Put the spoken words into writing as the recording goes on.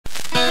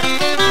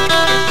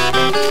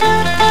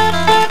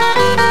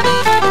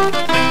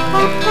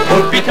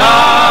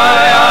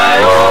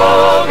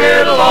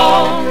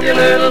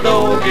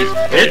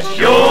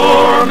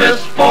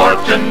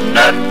misfortune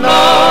and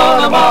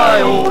none of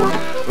my own.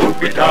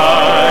 Whoopee Ti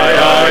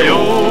Yi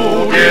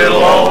Yo, get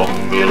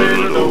along, you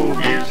little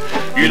dogies.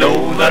 You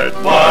know that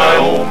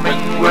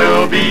Wyoming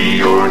will be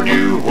your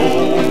new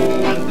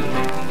home.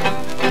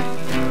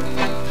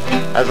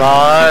 As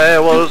I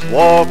was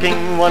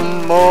walking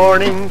one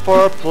morning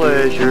for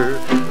pleasure,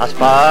 I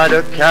spied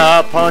a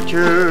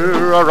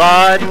cowpuncher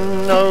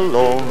a-riding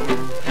alone.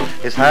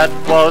 His hat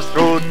was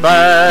throwed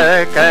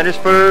back and his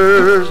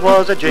spurs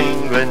was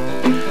a-jingling,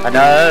 and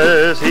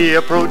as he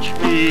approached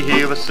me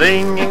he was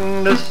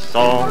singing this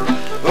song.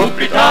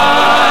 Whoopee Ti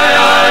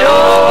Yi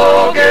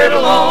Yo, get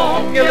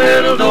along, you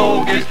little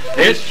dogies.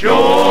 It's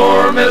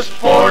your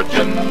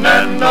misfortune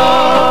and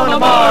none of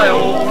my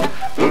own.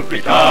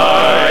 Whoopee Ti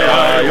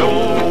Yi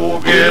Yo,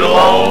 get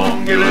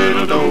along, you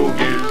little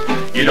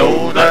dogies. You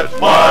know that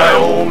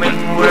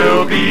Wyoming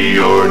will be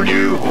your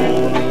new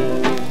home.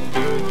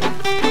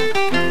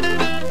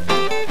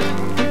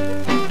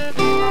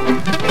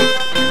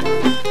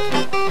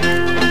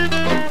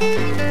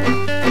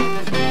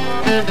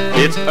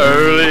 It's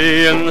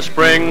early in the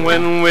spring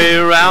when we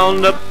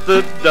round up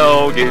the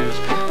doggies.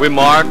 We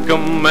mark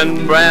 'em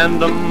and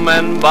brand 'em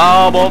and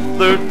bob off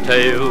their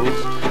tails.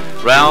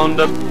 Round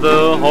up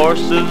the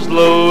horses,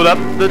 load up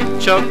the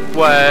chuck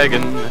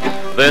wagon,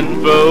 then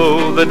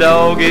throw the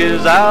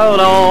doggies out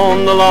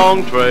on the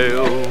long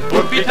trail.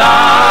 Whoopee Ti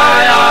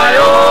Yi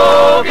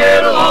Yo,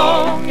 get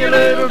along, you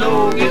little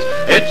dogies.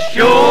 It's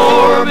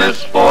your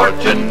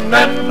misfortune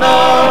and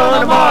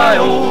none of my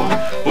own.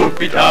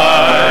 Whoopee Ti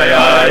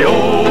Yi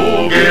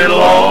Yo, get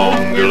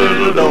along, you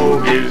little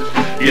dogies.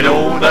 You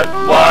know that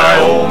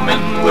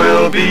Wyoming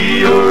will be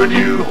your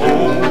new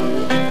home.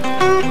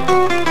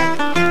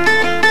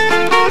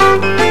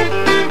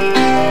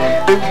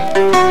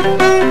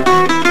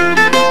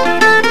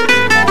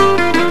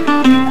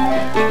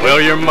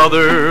 Your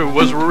mother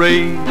was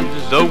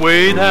raised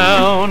away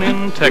down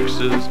in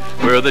Texas,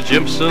 where the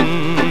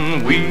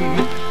Jimson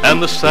weed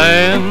and the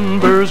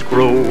sandburrs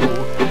grow.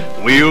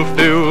 We'll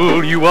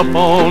fill you up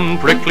on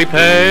prickly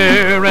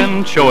pear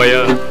and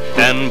cholla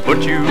and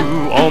put you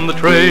on the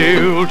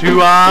trail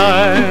to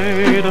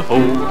Idaho.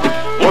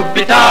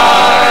 Whoopee Ti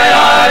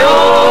Yi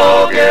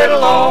Yo, get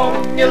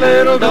along, you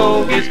little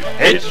dogies.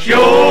 It's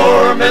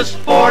your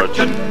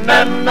misfortune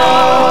and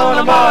none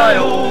of my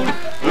own.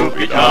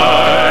 Whoopee Ti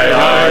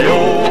Yi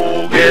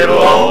Yo, get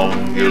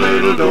along, you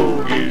little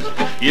dogies.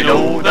 You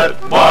know that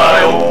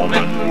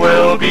Wyoming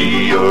will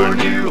be your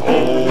new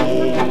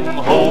home,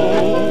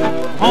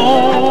 home,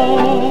 home.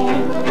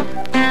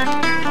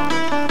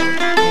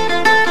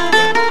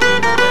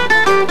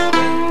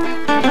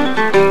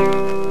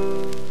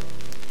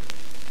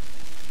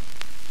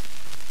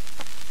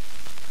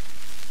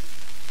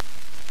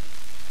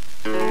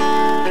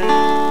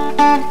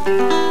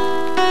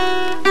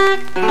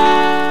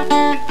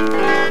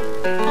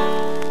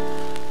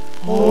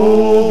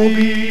 Oh,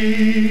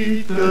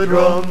 beat the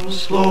drum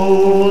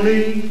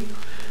slowly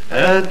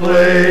and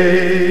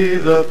play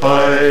the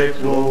pipe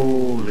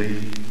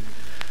slowly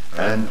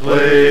and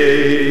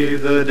play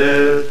the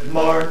death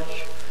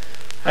march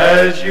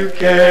as you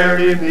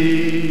carry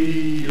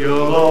me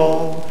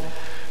along.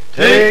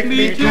 Take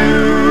me to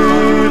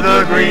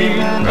the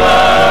green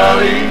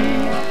valley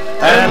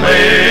and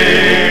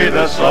lay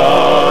the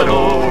sod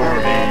o'er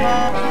me,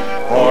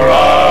 for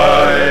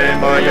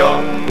I'm a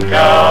young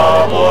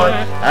cowboy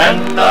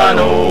and I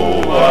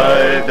know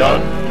I've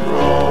done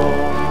wrong.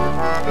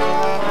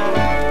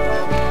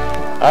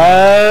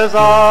 As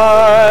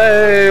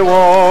I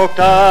walked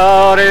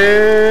out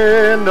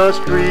in the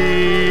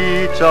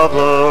streets of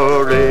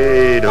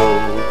Laredo,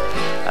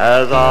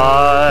 as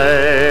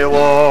I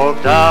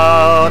walked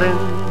out in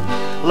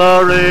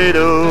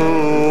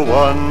Laredo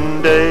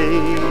one day,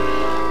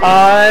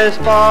 I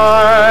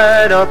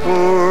spied a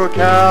poor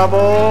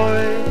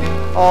cowboy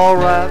all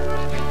wrapped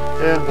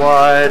in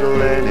white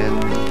linen,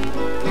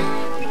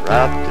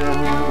 wrapped in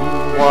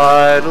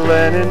white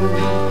linen,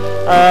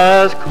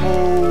 as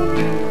cold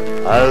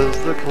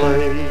as the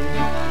clay.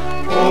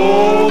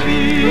 Oh,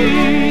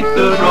 beat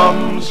the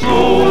drum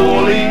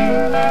slowly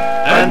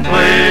and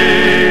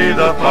play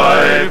the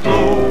pipe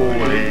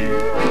slowly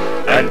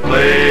and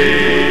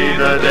play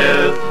the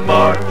death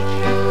march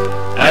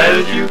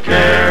as you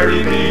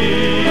carry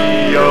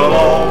me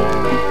along.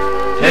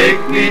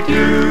 Take me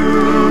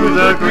to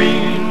the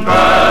green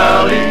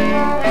valley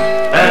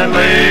and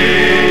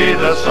lay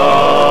the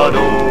sod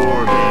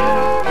o'er me,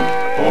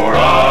 for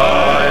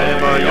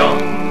I'm a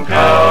young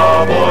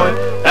cowboy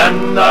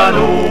and I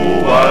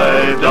know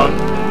I've done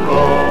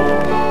wrong.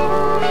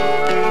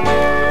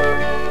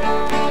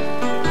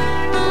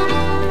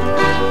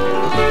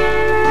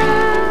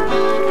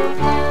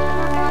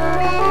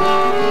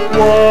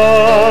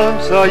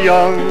 Once a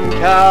young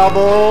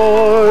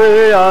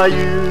cowboy, I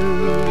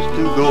used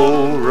to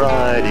go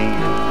riding.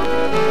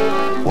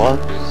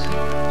 Once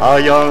a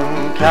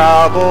young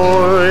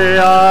cowboy,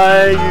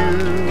 I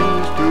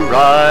used to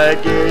ride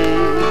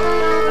gay.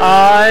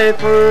 I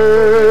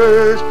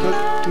first took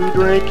to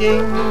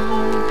drinking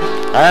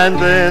and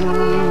then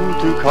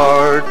to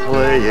card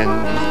playing.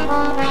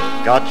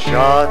 Got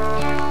shot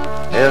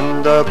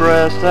in the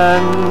breast,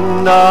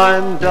 and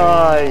I'm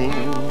dying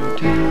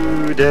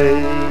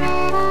today.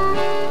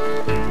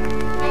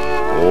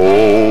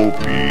 Oh,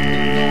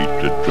 beat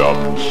the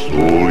drum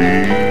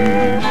slowly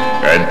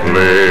and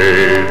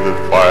play the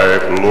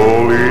fife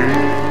lowly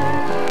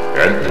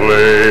and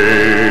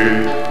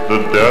play the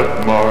death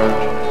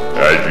march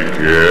as you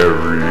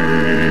carry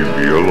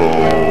me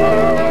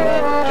along.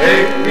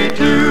 Take me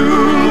to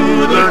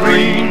the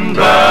green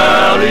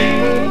valley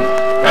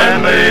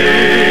and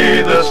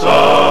lay the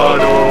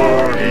sod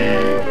o'er me,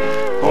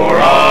 for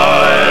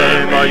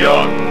I'm a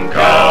young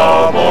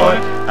cowboy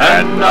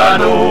and I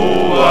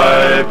know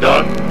I've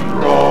done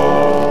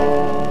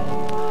wrong,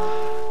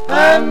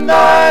 and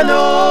I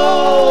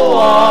know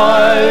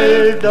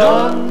I've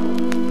done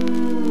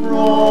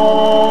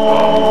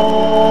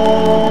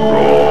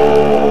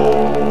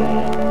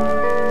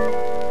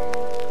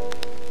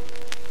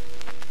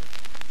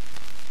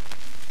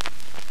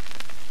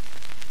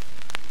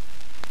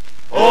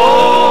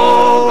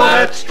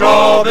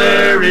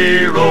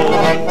Strawberry Roan.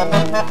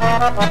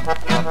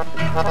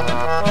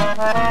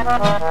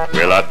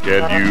 Well, I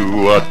tell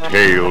you a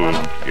tale,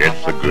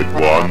 it's a good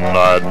one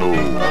I know,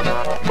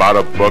 about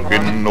a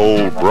bucking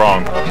old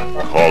bronc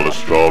called a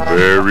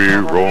Strawberry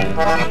Roan.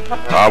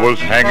 I was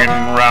hanging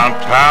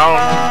round town,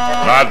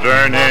 not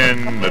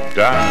earning a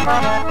dime,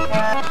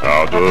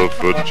 out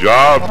of a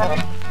job,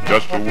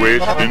 just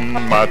wasting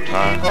my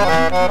time,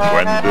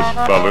 when this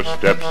fella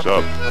steps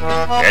up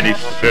and he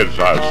says,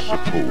 I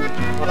suppose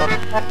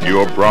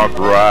you're a bronc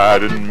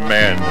riding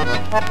man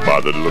by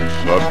the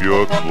looks of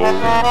your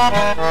clothes.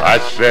 I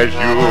says,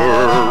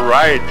 you're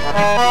right,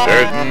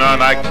 there's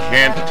none I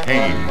can't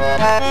tame.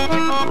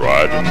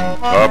 Riding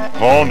a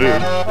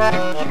pony's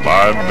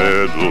my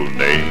middle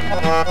name.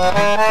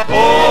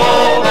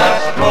 Oh, that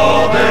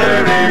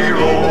Strawberry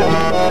Roan.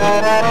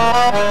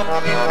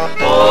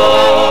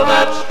 Oh,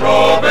 that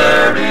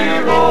Strawberry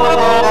Roan.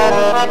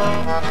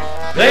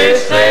 They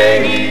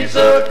say he's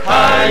a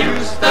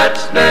cayuse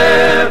that's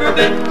never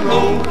been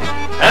rode,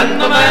 and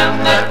the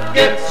man that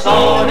gets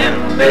on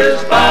him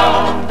is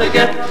bound to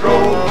get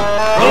throwed.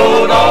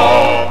 Rode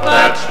off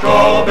that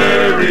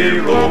Strawberry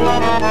Roan.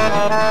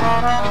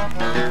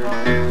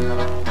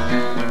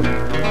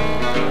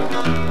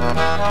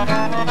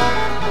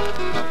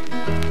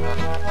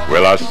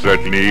 Well, I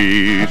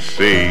certainly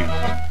say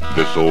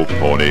this old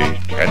pony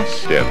can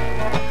step,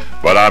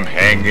 but I'm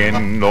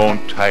hanging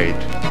on tight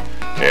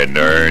and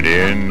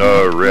earning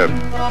a rep.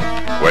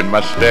 When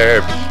my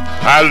steps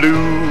I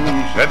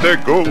lose and there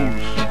goes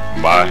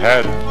my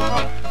hat,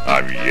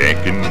 I'm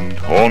yanking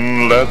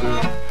on leather,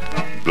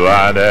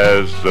 blind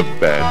as a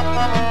bat.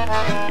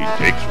 He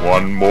takes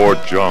one more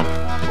jump,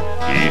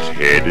 he's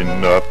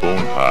heading up on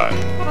high.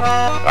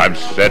 I'm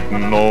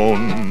setting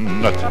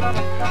on nothing,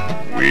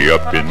 way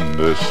up in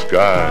the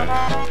sky.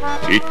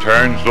 He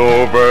turns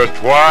over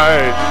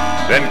twice,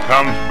 then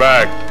comes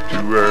back to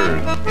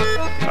earth.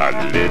 I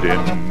led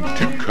him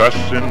to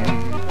cussing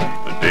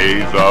the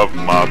days of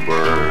my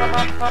birth.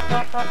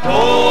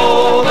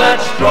 Oh,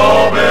 that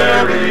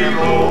Strawberry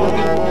Roan.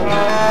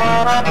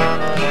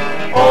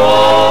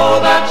 Oh,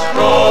 that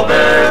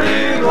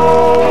Strawberry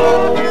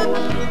Roan.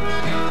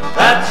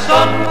 That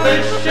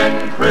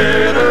sun-fishing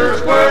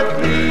critter's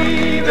worth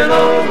leaving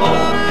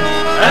alone,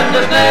 and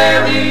there's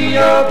nary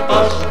a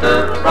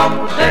buster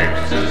from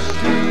Texas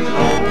to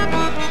home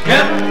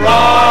can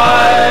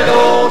ride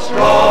old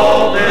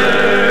Strawberry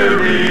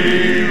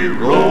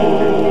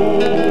Roan.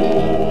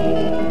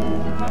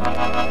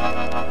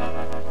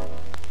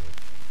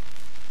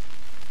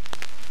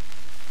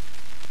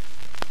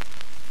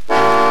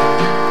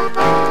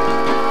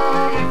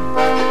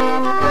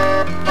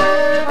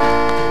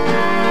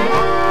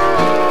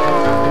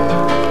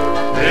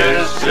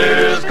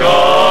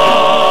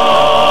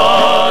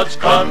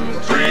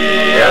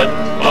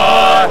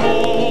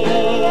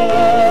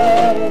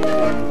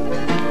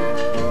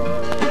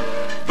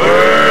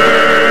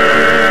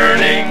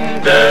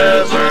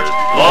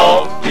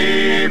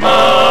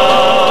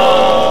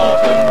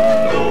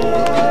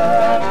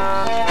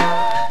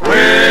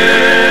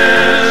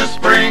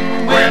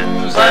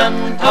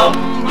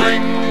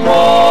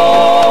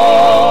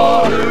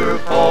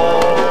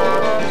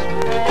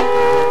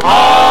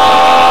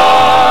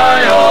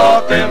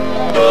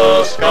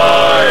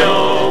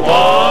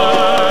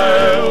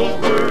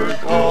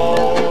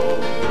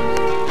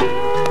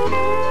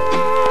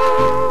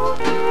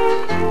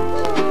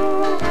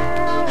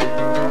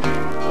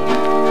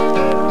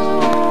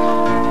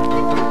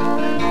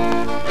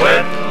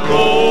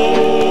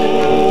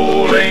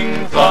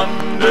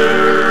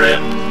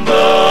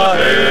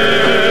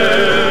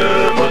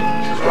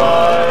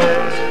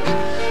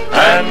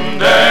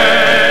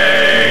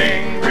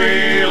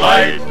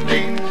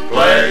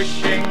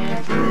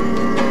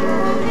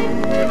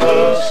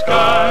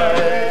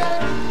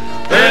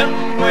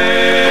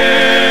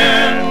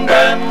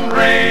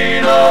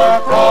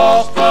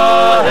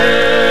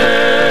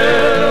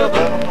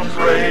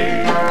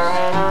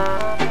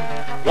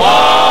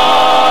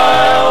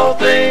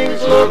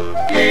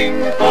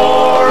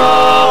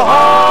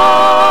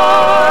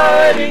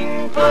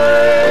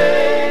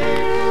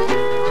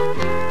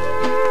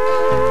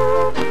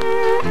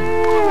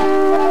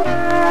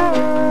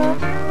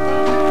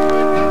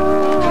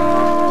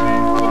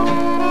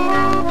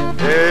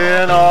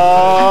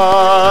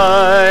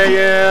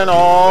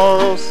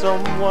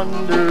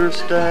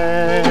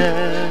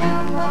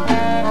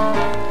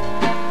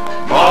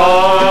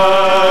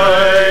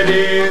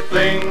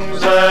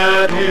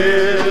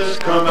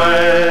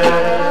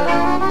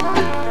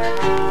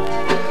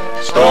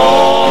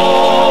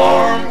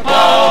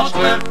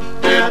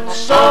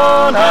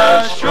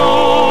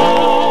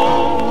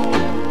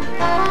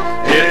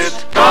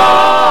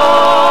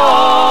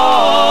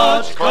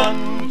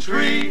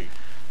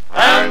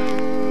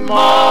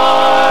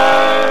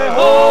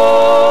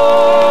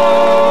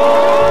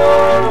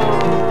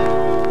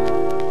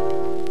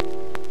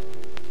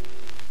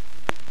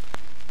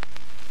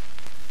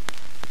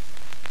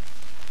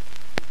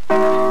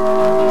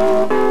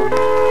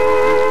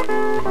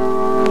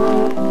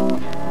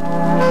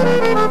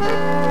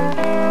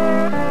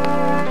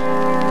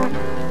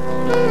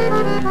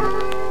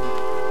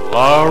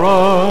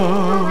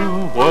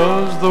 Laura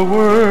was the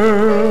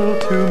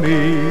world to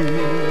me.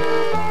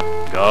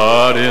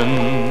 God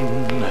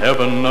in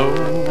heaven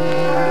knows,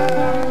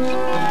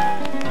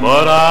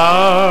 but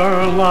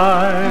our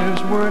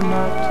lives were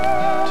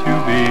not to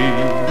be.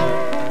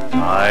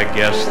 I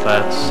guess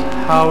that's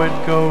how it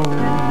goes.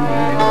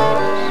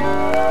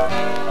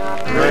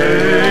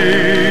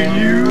 Rain,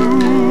 you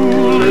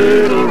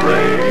little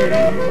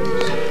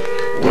rains,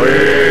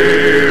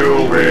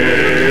 wail,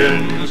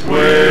 winds,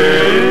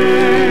 wail,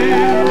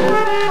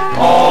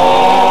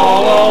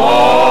 all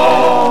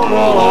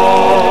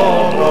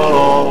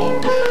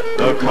along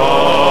the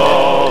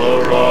Colorado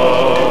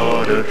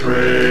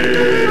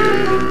Trail.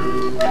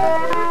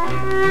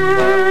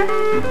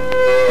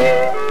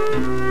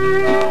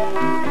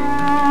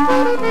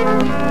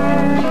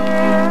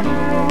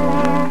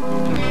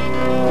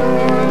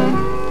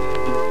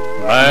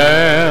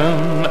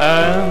 Man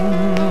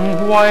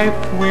and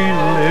wife, we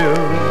lived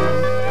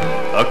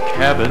a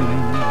cabin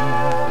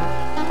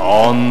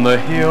on the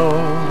hill.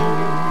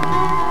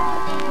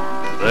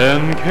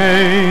 Then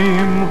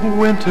came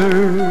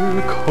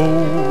winter,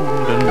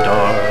 cold and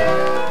dark,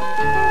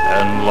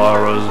 and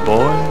Laura's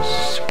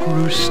voice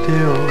grew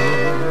still.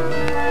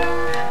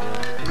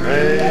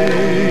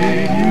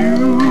 Rain,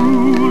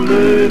 you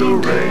little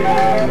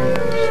rains,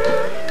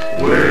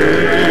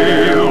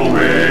 wail,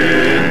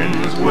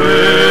 winds,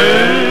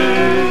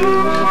 wail,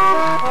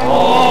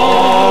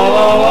 all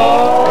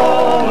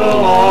along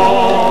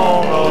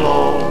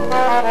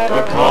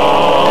the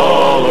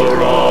Colorado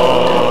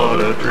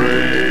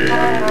Trail.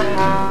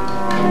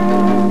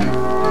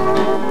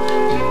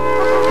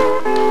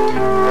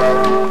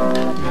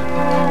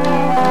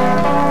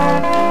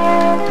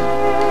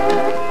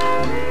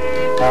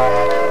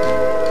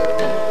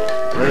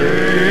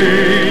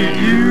 Rain,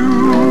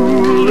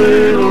 you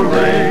little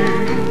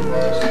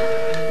rains,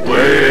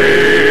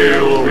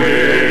 wail,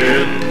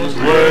 winds,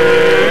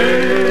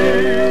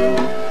 wail,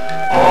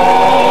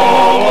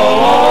 all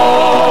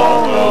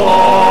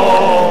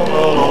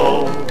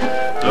along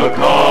the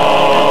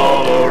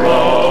Colorado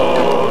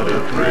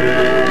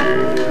Trail.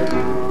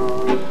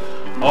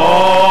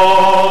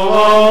 All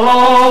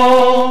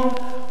along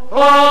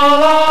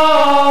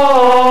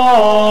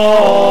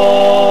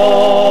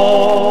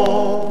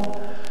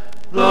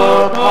the Colorado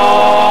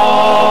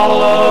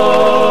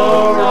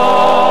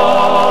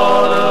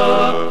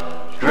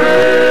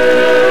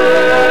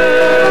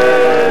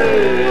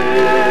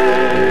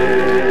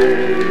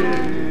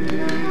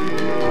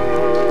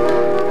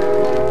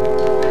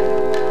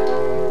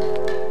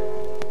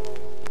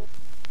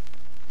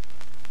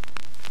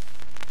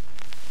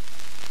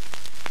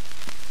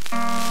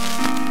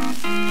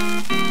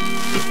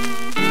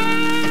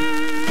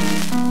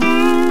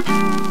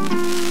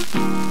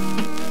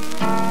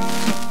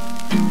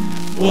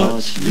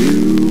What's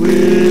new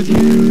with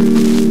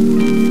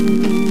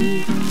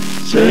you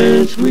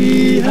since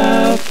we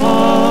have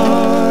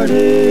parted?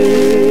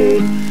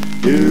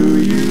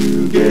 Do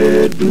you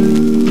get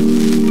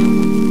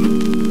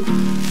blue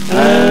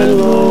and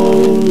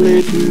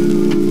lonely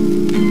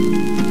too?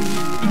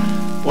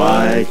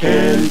 Why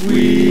can't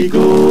we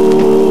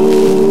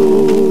go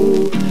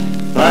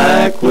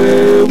back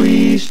where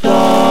we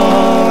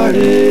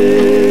started?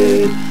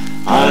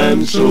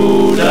 I'm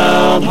so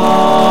downhearted.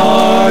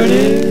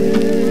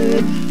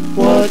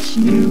 What's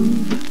new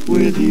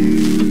with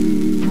you?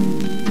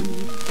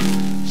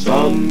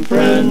 Some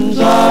friends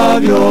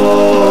of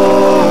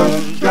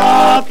yours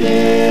dropped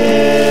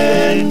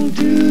in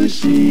to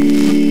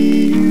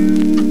see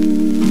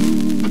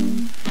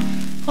you.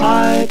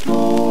 I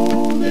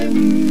told them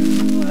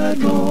you had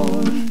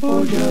gone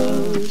for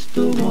just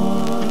a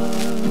while.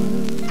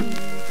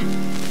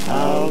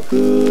 How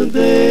could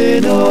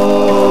they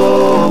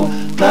know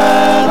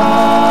that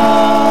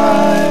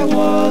I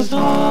was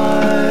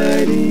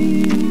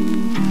hiding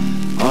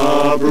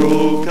a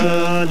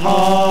broken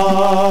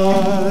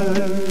heart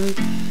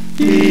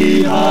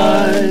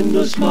behind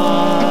a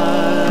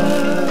smile?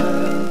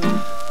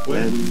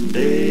 When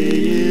day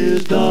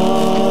is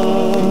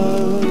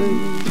done,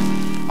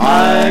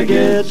 I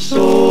get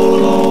so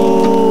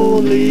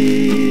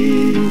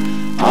lonely.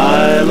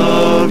 I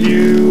love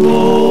you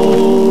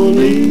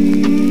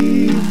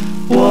only.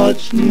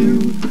 What's new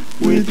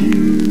with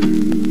you?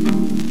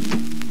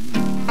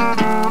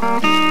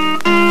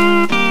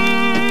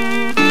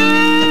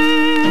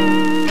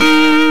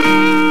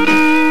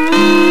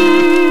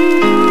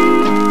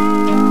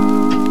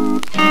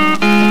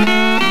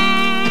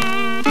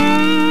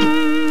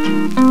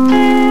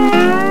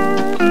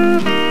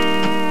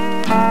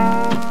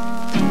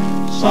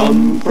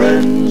 Some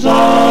friends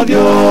of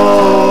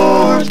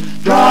yours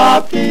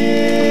dropped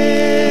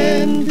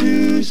in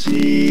to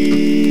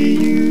see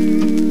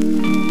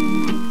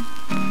you.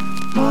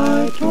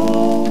 I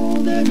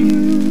told them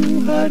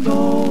you had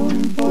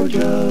gone for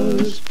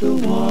just a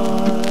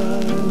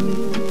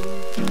while.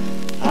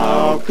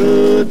 How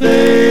could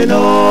they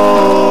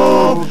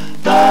know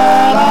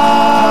that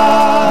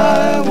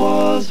I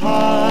was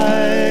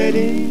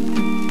hiding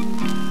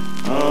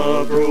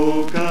a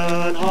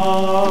broken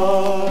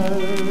heart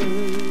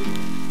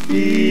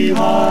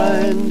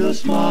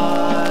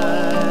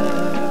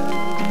smile.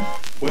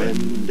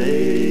 When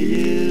day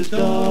is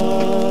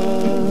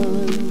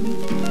done,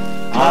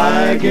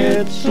 I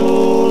get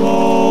so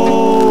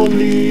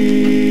lonely.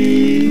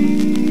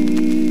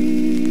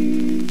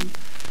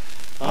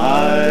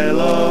 I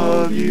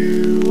love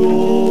you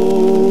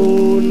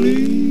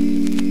only.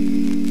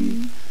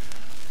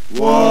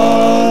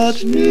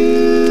 What's new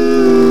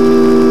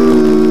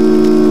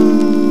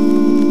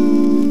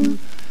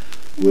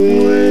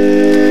with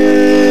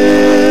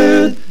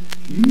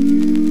you?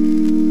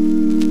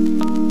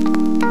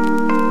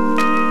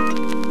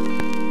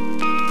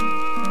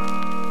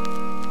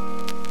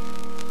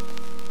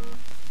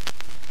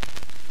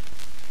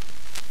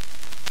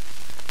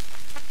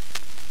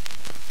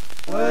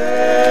 When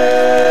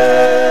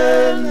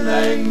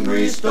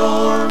angry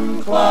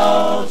storm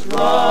clouds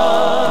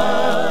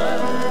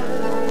rise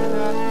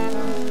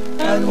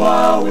and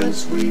wild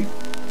winds sweep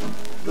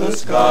the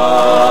sky,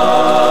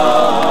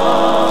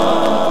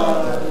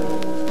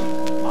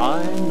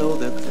 I know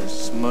that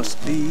this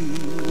must be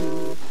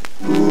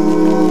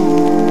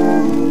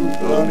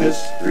the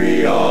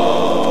mystery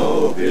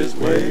of his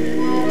way.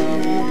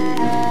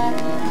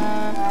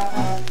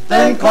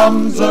 Then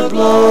comes a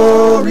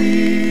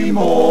glory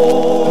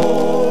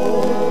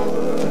more,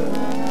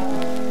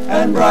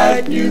 and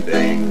bright new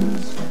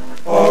things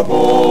are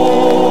born.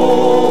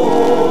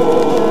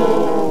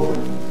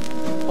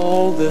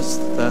 all this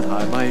that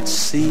I might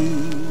see.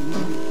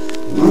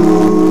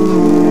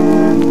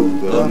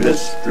 The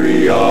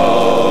mystery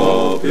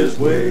of his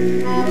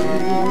way.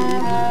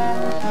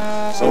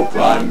 So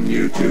climb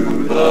you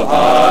to the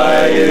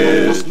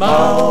highest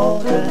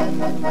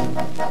mountain,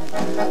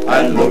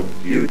 and look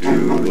you to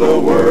the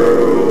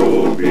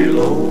world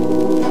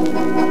below.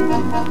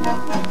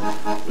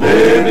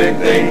 Living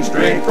things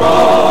drink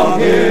from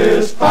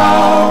his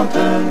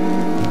fountain,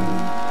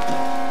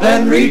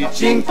 then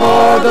reaching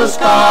for the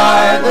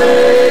sky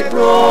they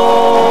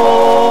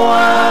grow,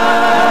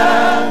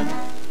 and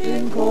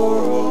in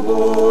choral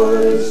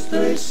voice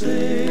they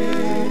sing.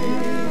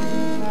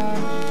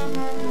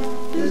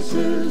 This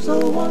is a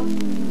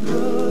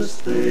wondrous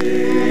thing,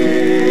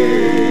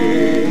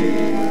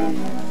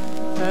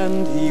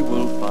 And he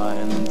will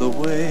find the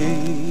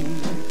way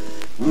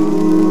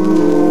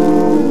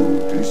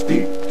to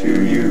speak to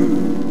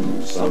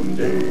you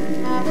someday.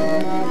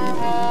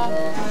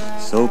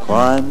 So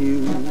climb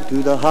you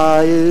to the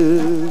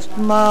highest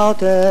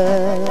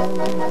mountain,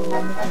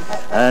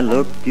 and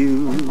look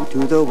you to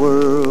the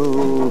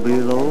world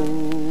below.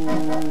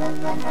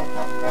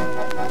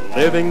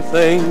 living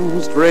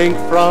things drink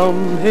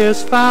from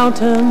his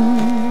fountain,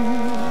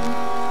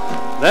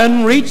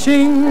 then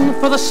reaching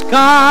for the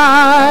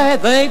sky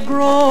they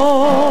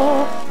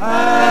grow.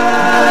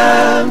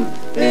 And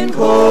in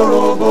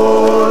choral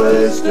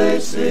voice they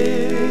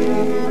sing.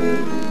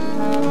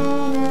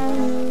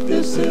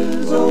 This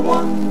is a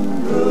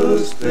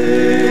wondrous thing,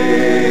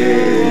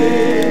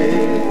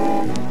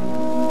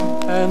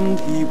 And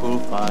he will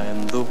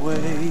find the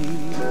way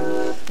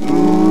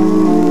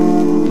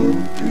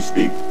to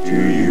speak to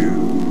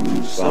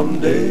you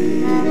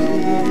someday.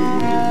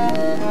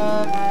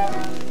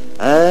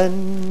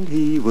 And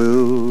he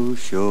will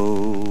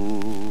show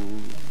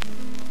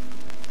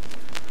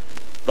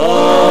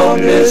The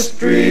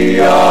mystery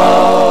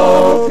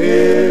of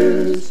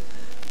his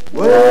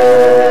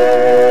way.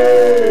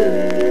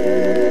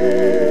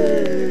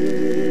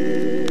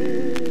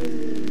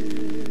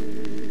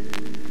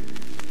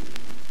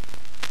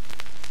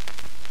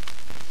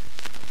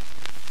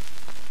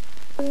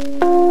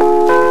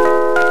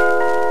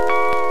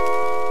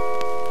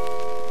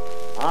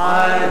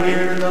 I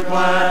hear the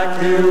Black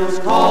Hills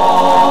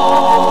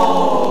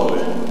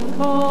calling,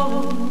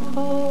 calling,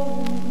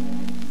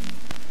 calling.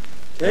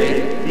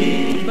 Take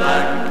me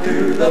back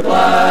to the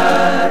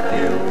Black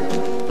Hills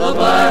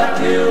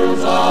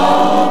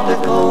of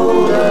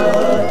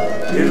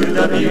Dakota, to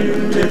the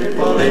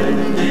beautiful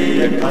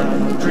Indian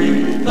country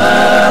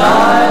that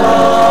I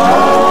love.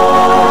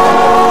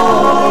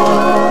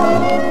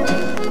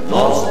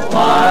 Lost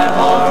my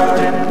heart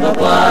in the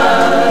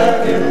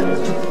Black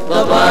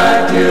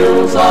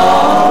Hills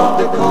of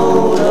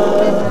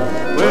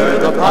Dakota, where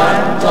the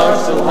pines are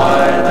so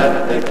high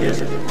that they kiss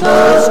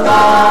the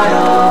sky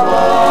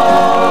above.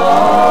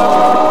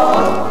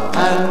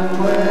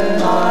 And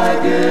when I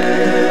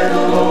get a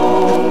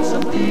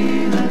lonesome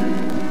feeling,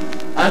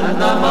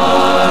 and I'm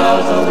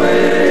miles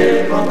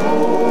away from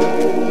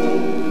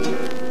home,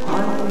 I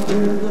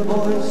hear the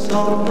voice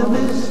of the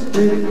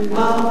mystic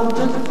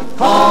mountain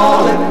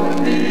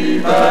calling me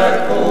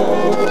back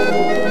home.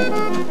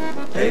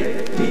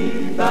 Take me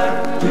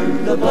back to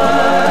the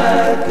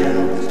Black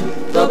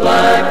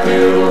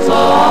Hills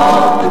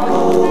of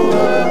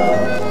Dakota,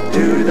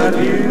 to the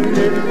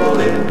beautiful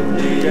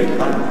Indian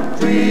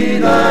country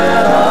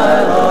that I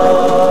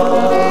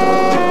love.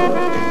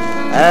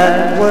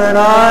 And when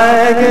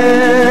I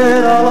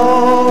get a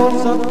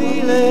lonesome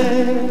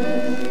feeling,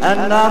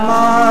 and I'm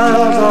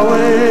miles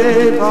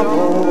away from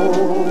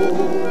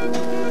home,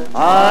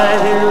 I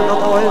hear the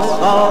voice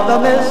of the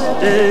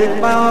mystic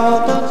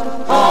mountains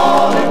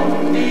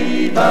calling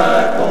me back.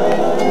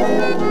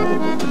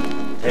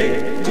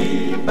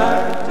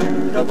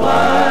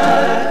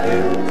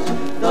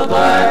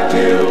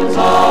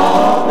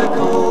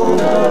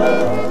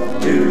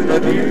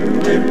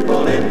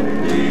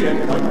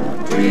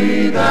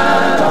 tree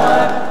that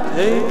I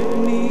take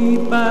me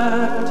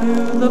back to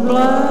the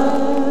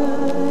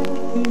Black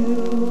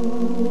Hills.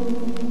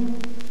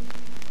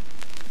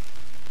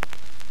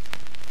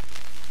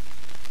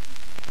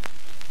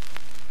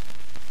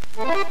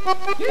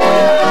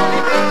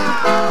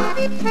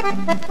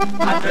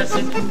 I'm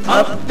dressing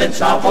up in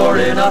sophomore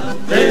in a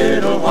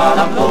little while.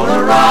 I'm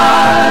gonna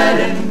ride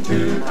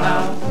into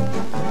town,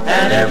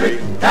 and every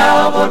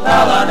cowboy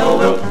pal I know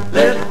will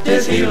lift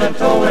his heel and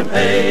toe when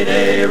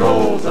payday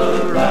rolls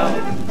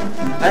around.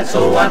 And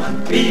so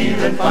I'm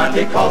feeling fine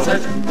because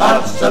there's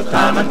lots of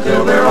time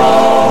until we're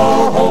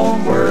all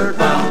homeward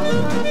bound.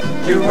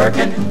 You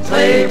working,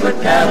 slave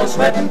with cattle,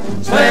 sweating,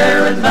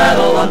 swearing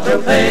battle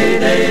until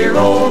payday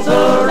rolls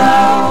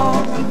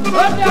around.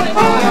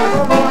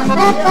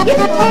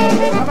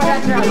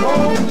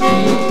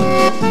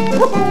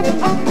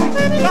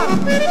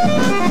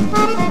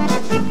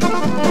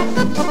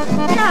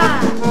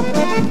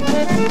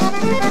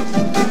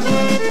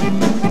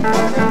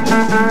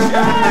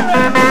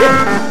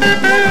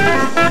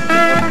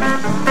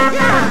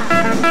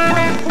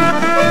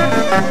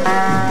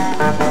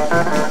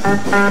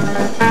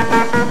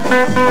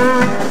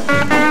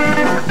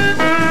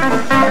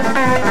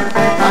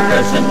 I'm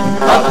dressing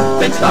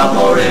up in style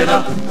or in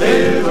a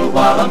little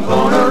while. I'm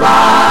gonna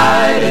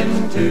ride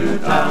into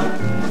town,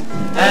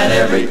 and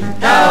every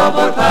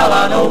cowboy pal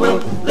I know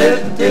will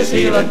lift his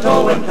heel and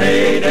toe when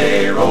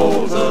payday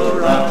rolls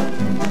around.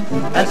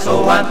 And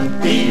so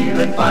I'm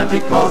feeling fine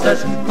because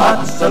there's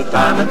lots of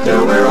time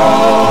until we're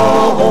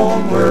all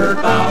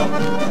homeward bound.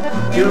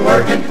 You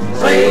working,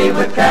 slave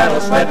with cattle,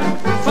 sweating,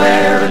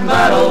 swearing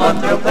battle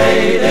until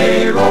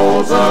payday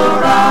rolls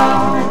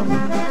around.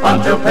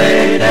 Until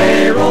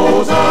payday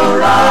rolls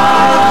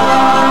around.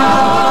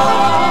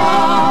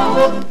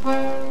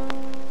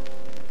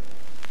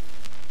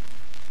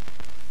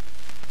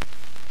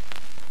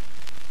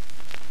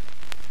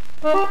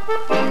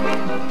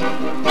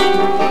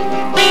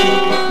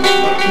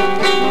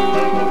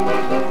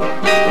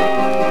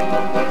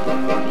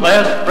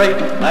 Last break,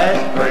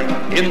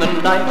 in the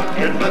night,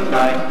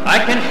 I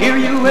can hear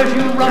you as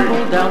you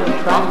rumble down the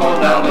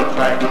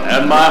track,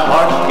 and my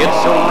heart gets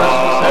so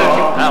restless as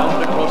you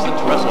pound across the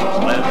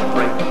trestles. Last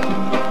break,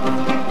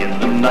 in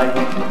the night,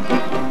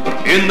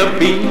 in the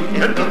beat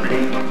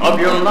of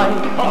your life,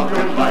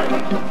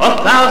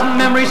 1,000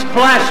 memories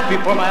flash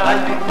before my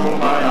eyes.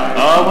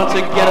 Oh, once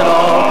again it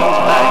all comes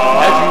back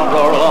as you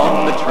roar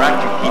along the track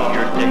to keep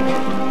your date.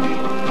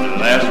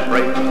 Last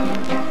break.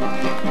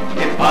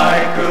 If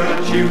I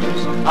could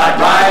choose, I'd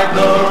ride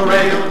the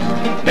rails.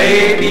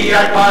 Maybe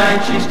I'd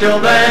find she's still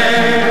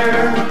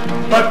there.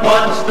 But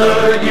what's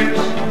the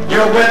use?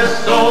 Your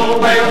whistle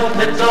wails.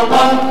 It's a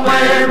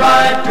one-way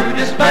ride to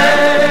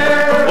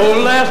despair.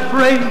 Oh, last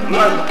break,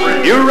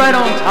 you're right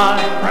on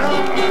time.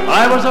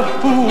 I was a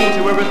fool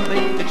to ever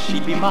think that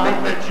she'd be mine.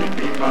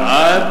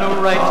 I've no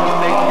right to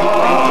make you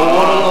go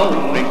on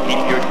alone and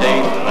keep your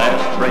days.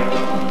 Last break,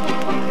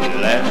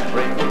 last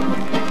break.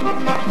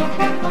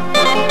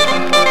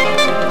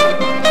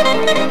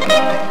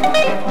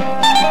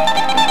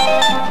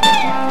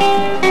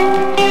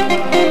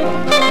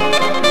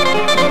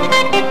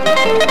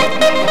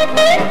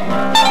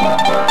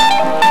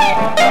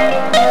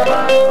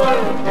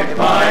 If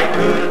I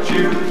could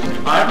choose,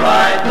 I'd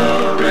ride the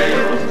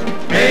rails.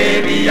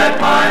 Maybe I'd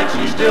find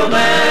she's still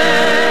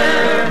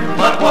there.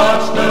 But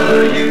what's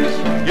the use?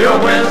 Your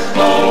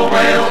whistle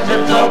wails.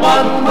 It's a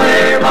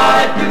one-way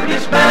ride to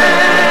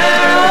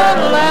despair.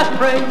 Last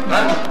break,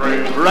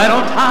 right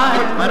on time.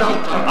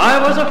 I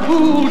was a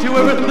fool to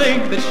ever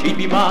think that she'd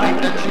be mine.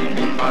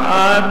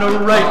 I've no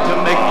right to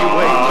make you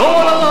wait. Go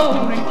on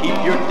alone and keep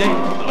your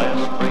date.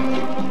 Last break.